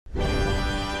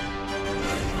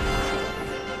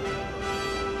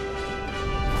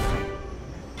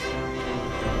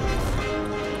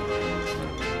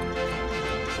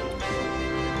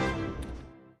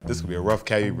This could be a rough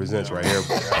Cabbie Presents right here.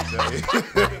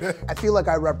 I feel like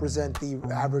I represent the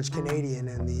average Canadian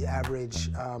and the average.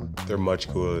 They're much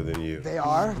cooler than you. They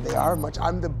are much.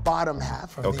 I'm the bottom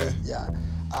half of Okay. the, yeah.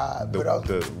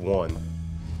 The one.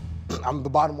 I'm the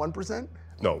bottom 1%?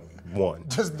 No, one.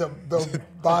 Just the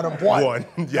bottom one. One,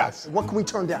 yes. What can we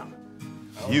turn down?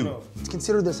 You.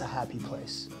 Consider this a happy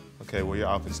place. Okay, well, your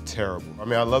outfit's terrible. I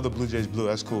mean, I love the Blue Jays blue,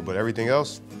 that's cool, but everything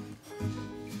else?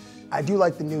 I do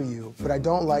like the new you, but I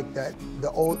don't like that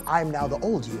I'm now the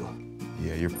old you.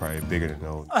 Yeah, you're probably bigger than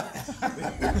old.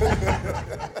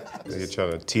 You're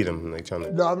trying to teat him, like trying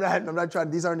to... No, I'm not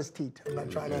trying, these aren't his teeth. I'm not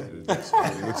trying to...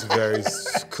 It's very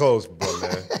close, bro,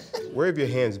 man. Where have your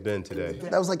hands been today?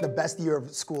 That was like the best year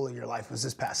of school in your life was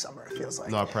this past summer, it feels like.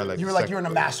 No, probably like you were like, you were in a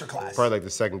master class. Probably like the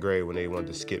 2nd grade when they wanted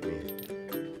to skip me.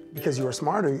 Because you were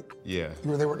smart, or Yeah.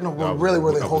 were they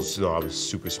holding? No, I was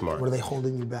super smart. Were they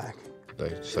holding you back?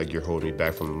 Like, it's like you're holding me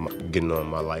back from getting on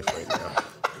my life right now.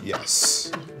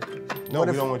 Yes. No,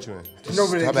 we don't want you in.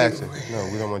 Stop acting. No,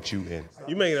 we don't want you in.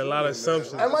 You're making a lot of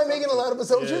assumptions. Am I making a lot of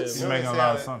assumptions? You're making a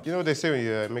lot of assumptions. You know what they say when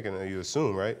you're making you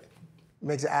assume, right?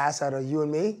 Makes an ass out of you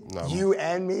and me? No. You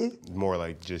and me? More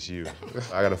like just you.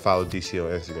 I gotta follow DC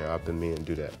on Instagram. I've been meaning to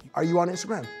do that. Are you on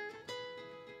Instagram?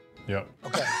 Yep.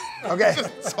 Okay. Okay.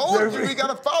 Told you we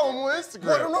gotta follow him on Instagram.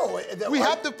 Well, I don't know. We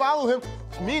have to follow him,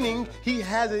 meaning he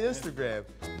has an Instagram.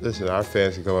 Listen, our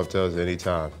fans can come up to us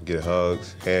anytime. Get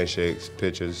hugs, handshakes,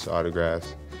 pictures,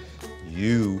 autographs.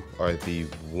 You are the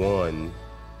one,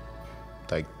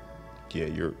 like, yeah,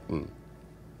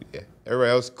 yeah.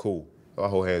 Everybody else, cool. I'll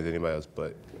hold hands with anybody else,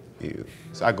 but you.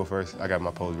 So I go first. I got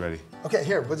my pose ready. Okay,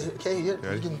 here. Okay, here.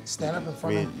 You can stand up in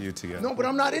front Me of and you together. No, but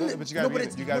I'm not in it. But you gotta be in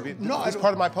it. You gotta be. No, it's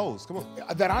part of my pose. Come on.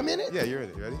 That I'm in it? Yeah, you're in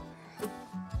it. You ready?